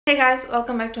Hey guys,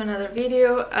 welcome back to another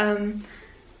video.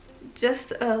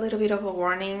 Just a little bit of a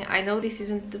warning. I know this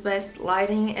isn't the best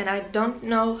lighting and I don't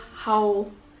know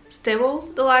how stable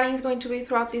the lighting is going to be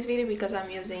throughout this video because I'm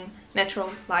using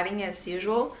natural lighting as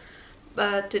usual.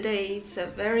 But today it's a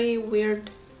very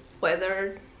weird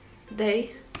weather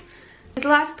day. These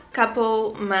last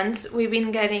couple months we've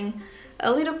been getting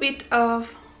a little bit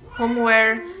of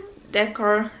homeware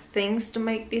decor things to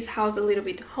make this house a little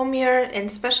bit homier, and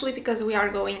especially because we are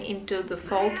going into the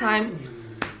fall time.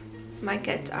 My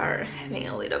cats are having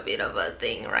a little bit of a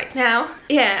thing right now.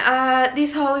 Yeah,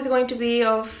 this haul is going to be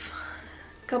of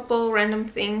a couple random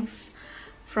things,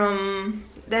 from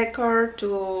decor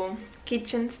to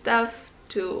kitchen stuff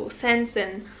to scents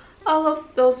and all of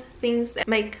those things that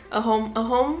make a home a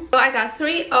home. So I got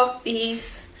 3 of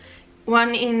these,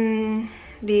 one in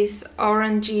this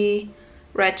orangey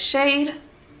red shade,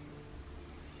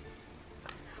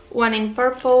 one in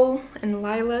purple and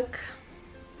lilac,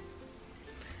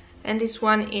 and this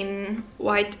one in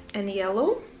white and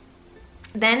yellow.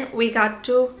 Then we got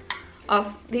 2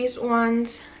 of these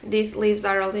ones. These leaves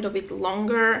are a little bit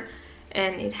longer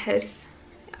and it has,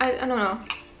 I don't know,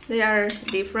 they are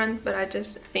different, but I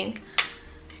just think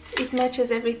it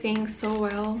matches everything so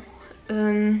well.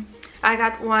 I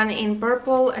got one in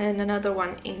purple and another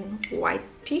one in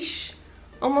whitish,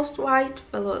 almost white,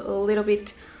 but a little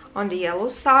bit on the yellow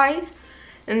side.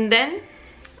 And then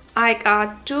I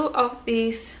got 2 of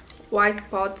these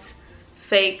white pots,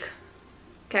 fake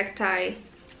cacti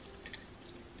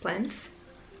plants.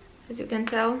 As you can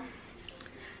tell,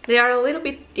 they are a little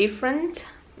bit different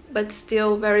but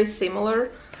still very similar,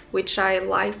 which I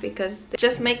like because it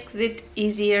just makes it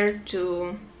easier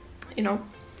to, you know,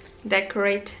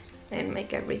 decorate and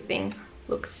make everything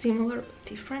look similar but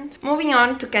different. Moving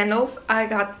on to candles, I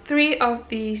got 3 of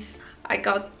these. I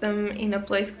got them in a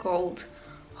place called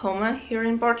Homa here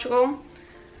in Portugal.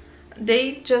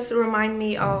 They just remind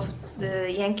me of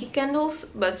the Yankee candles,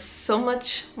 but so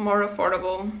much more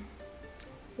affordable.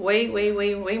 Way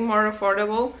more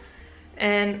affordable.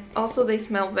 And also they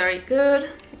smell very good.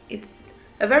 It's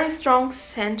a very strong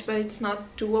scent, but it's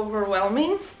not too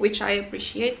overwhelming, which I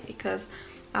appreciate because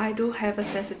I do have a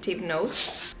sensitive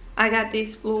nose. I got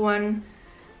this blue one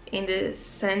in the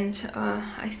scent,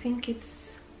 I think it's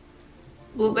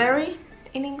blueberry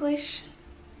in English.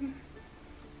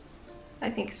 I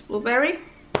think it's blueberry.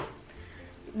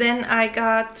 Then I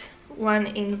got one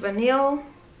in vanilla,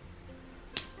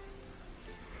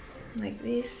 like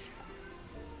this.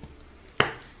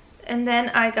 And then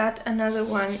I got another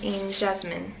one in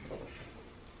jasmine.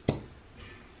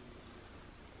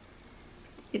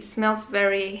 It smells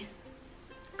very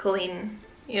clean,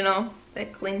 you know,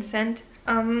 that clean scent.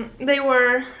 They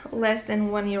were less than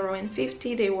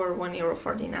 €1.50. They were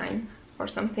 €1.49 or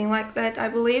something like that, I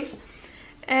believe.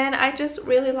 And I just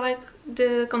really like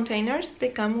the containers they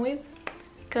come with,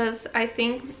 because I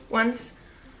think once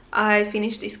I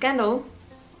finish this candle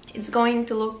it's going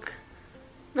to look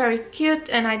very cute,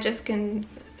 and I just can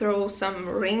throw some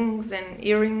rings and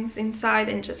earrings inside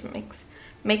and just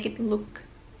make it look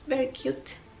very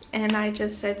cute. And I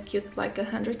just said cute like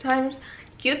 100 times.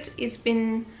 Cute has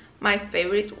been my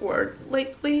favorite word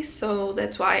lately, so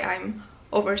that's why I'm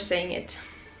oversaying it.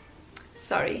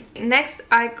 Sorry. Next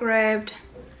I grabbed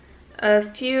a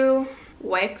few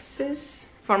waxes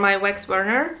for my wax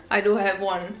burner. I do have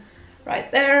one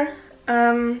right there.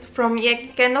 From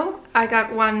Yankee Candle I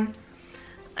got one.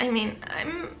 I mean,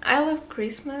 I love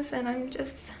Christmas and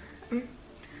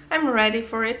I'm ready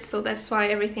for it, so that's why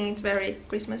everything is very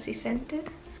Christmassy scented.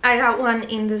 I got one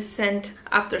in the scent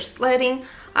After Sledding.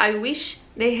 I wish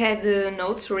they had the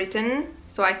notes written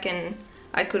so I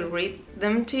could read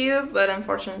them to you, but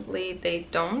unfortunately they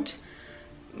don't.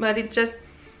 But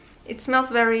it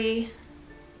smells very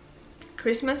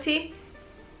Christmassy,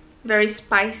 very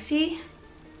spicy.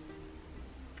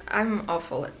 I'm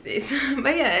awful at this.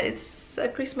 But yeah, it's a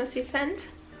Christmassy scent.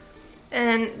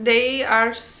 And they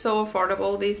are so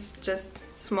affordable, these just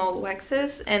small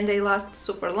waxes, and they last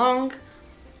super long.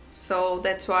 So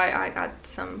that's why I got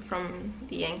some from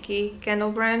the Yankee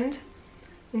Candle brand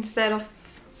instead of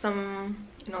some,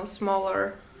 you know,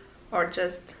 smaller or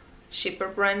just cheaper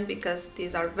brand, because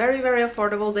these are very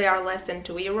affordable. They are less than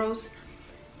 €2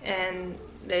 and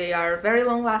they are very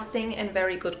long lasting and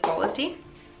very good quality.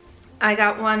 I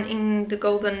got one in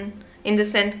the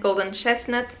scent Golden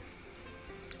Chestnut.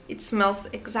 It smells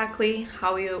exactly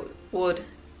how you would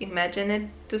imagine it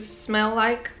to smell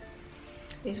like.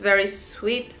 It's very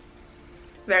sweet,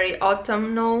 very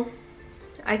autumnal.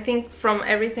 I think from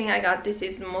everything I got, this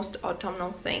is the most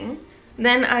autumnal thing.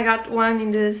 Then I got one in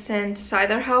the scent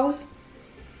Cider House.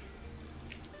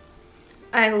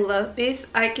 I love this.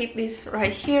 I keep this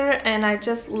right here, and I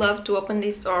just love to open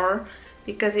this door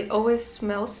because it always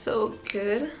smells so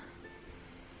good.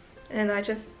 And I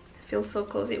just feel so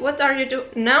cozy. What are you doing?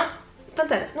 Não!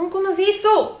 Pantera, não comas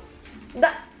isso!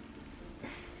 Não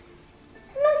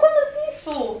comas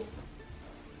isso!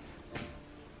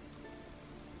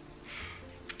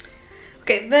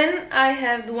 Okay, then I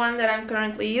have the one that I'm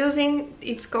currently using.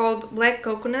 It's called Black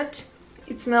Coconut.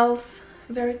 It smells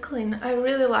very clean. I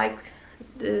really like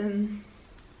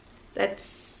that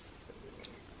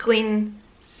clean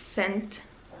scent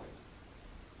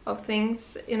of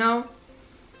things, you know.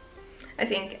 I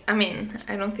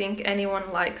don't think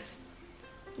anyone likes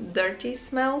dirty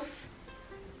smells,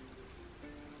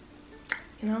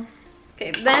 you know.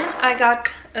 Okay, then I got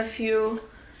a few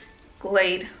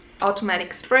Glade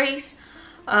automatic sprays.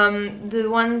 The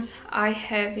ones I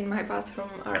have in my bathroom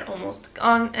are almost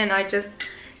gone, and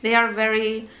they are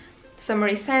very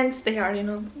summery scents. They are, you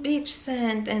know, beach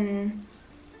scent and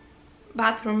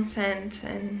bathroom scent,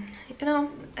 and you know,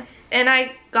 and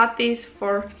I got these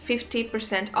for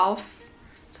 50% off,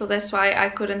 so that's why I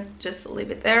couldn't just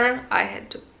leave it there. I had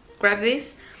to grab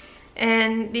this,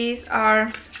 and these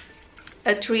are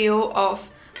a trio of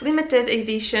limited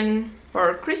edition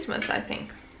for Christmas, I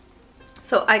think.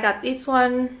 So I got this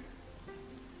one.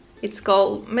 It's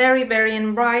called Merry Berry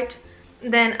and Bright.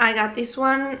 Then I got this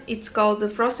one. It's called the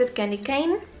Frosted Candy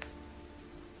Cane.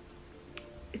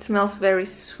 It smells very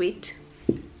sweet,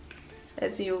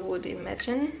 as you would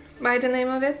imagine by the name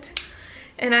of it.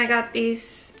 And I got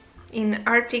this in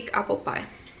Arctic Apple Pie.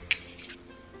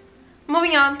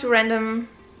 Moving on to random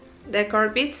decor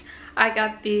bits, I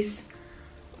got this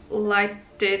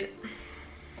lighted,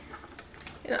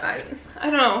 you know, I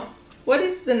don't know, what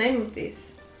is the name of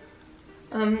this?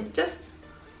 Just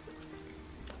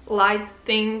light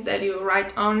thing that you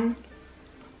write on.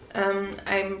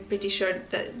 I'm pretty sure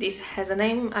that this has a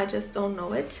name, I just don't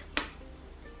know it.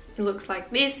 It looks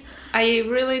like this. I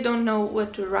really don't know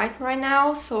what to write right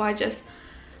now, so I just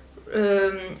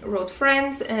wrote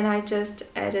friends, and I just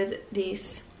added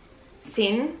this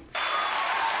scene.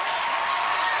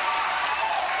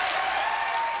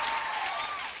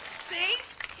 See?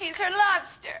 He's her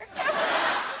lobster.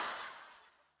 I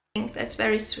think that's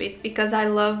very sweet because I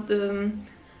love the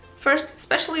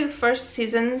especially the first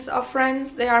seasons of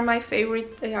Friends. They are my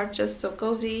favorite. They are just so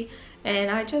cozy,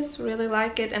 and I just really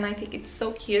like it, and I think it's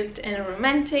so cute and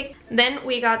romantic. Then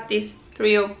we got this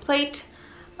trio plate.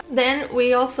 Then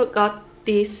we also got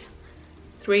this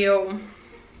trio,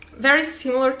 very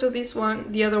similar to this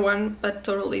one, the other one, but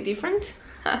totally different.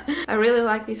 I really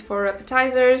like this for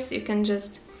appetizers. You can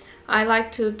just, I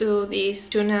like to do this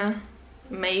tuna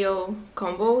mayo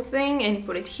combo thing and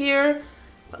put it here,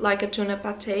 like a tuna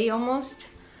pate almost.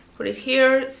 Put it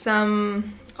here,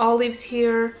 some olives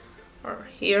here, or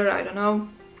here, I don't know,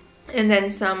 and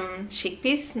then some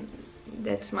chickpeas.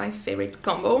 That's my favorite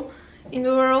combo in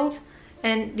the world.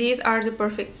 And these are the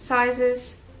perfect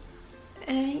sizes,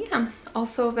 and yeah,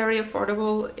 also very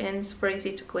affordable and super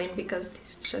easy to clean because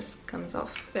this just comes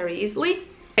off very easily.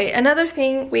 Okay, another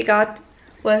thing we got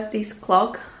was this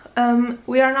clock.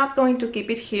 We are not going to keep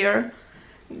it here.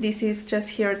 This is just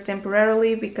here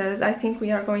temporarily because I think we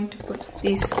are going to put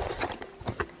this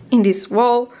in this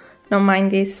wall. Don't mind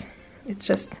this,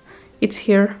 it's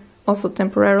here also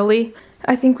temporarily.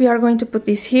 I think we are going to put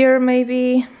this here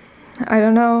maybe, I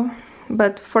don't know,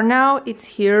 but for now it's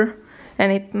here,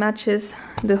 and it matches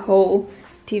the whole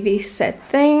TV set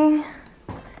thing,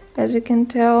 as you can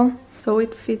tell, so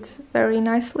it fits very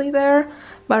nicely there.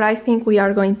 But I think we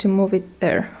are going to move it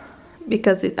there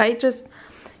because I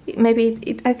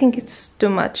think it's too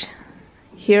much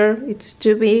here, it's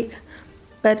too big,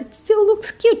 but it still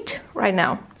looks cute right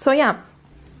now. So yeah,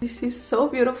 this is so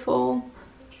beautiful,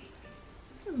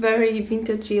 very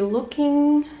vintagey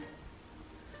looking,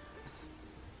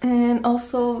 and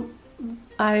also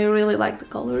I really like the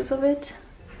colors of it.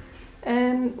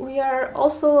 And we are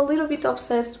also a little bit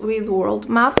obsessed with world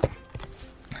map.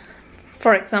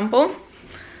 For example,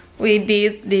 we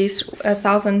did this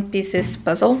 1,000 pieces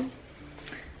puzzle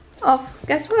of,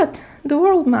 guess what, the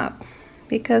world map,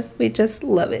 because we just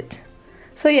love it.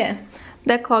 So yeah,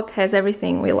 that clock has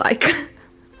everything we like.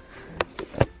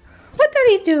 What are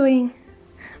you doing?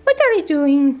 What are you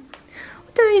doing?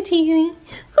 What are you doing?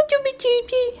 Could you be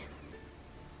cheapy?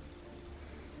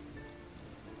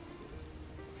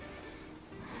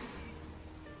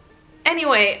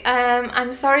 Anyway,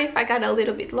 I'm sorry if I got a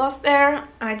little bit lost there.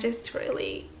 I just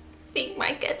really think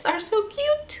my cats are so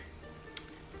cute.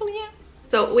 So yeah.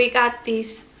 So we got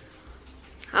this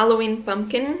Halloween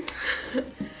pumpkin.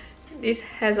 This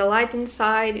has a light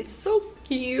inside. It's so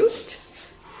cute.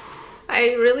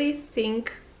 I really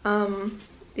think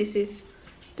this is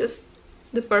just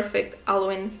the perfect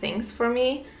Halloween things for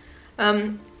me.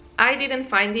 I didn't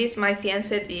find this, my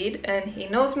fiance did, and he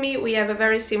knows me. We have a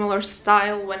very similar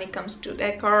style when it comes to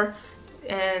decor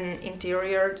and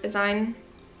interior design.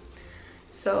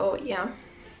 So yeah,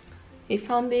 he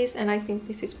found this and I think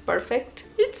this is perfect.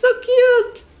 It's so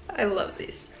cute! I love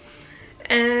this.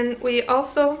 And we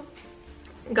also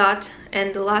got,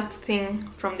 and the last thing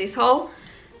from this haul,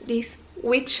 this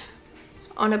witch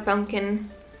on a pumpkin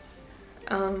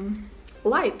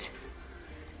light.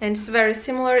 And it's very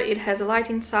similar. It has a light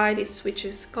inside, it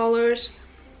switches colors.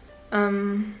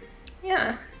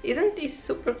 Yeah, isn't this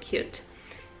super cute?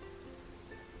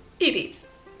 It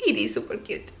is super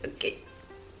cute. Okay,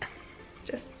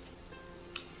 just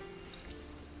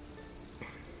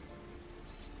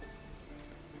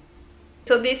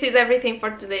so this is everything for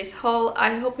today's haul.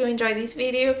 I hope you enjoyed this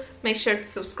video. Make sure to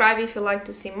subscribe if you like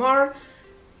to see more.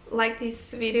 Like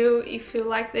this video if you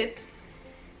liked it.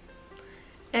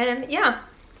 And yeah,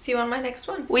 see you on my next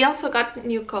one. We also got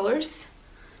new colors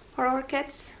for our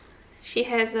cats. She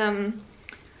has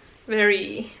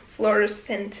very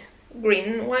fluorescent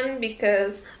green one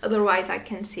because otherwise I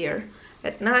can see her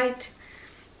at night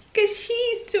because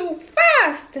she's so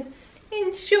fast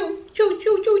and so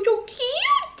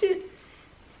cute.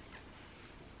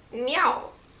 Meow.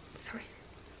 Sorry.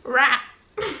 Rah.